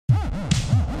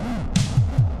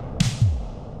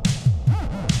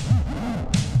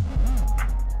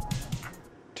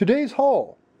Today's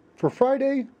haul for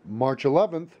Friday, March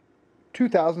 11th,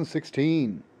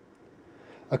 2016.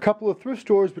 A couple of thrift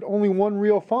stores, but only one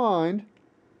real find.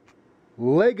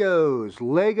 Legos.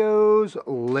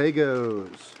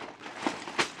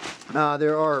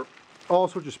 There are all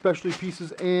sorts of specialty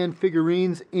pieces and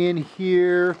figurines in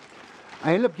here.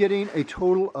 I ended up getting a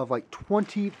total of like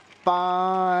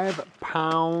 25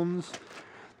 pounds.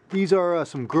 These are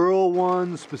some girl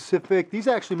ones specific. These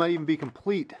actually might even be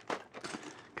complete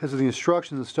because of the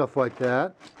instructions and stuff like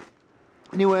that.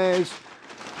 Anyways,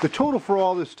 the total for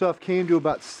all this stuff came to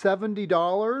about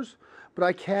 $70, but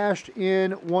I cashed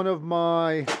in one of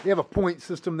my, they have a point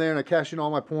system there, and I cashed in all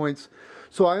my points.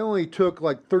 So I only took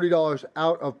like $30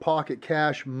 out of pocket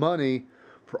cash money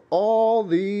for all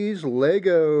these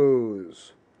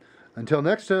Legos. Until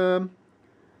next time,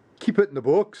 keep it in the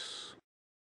books.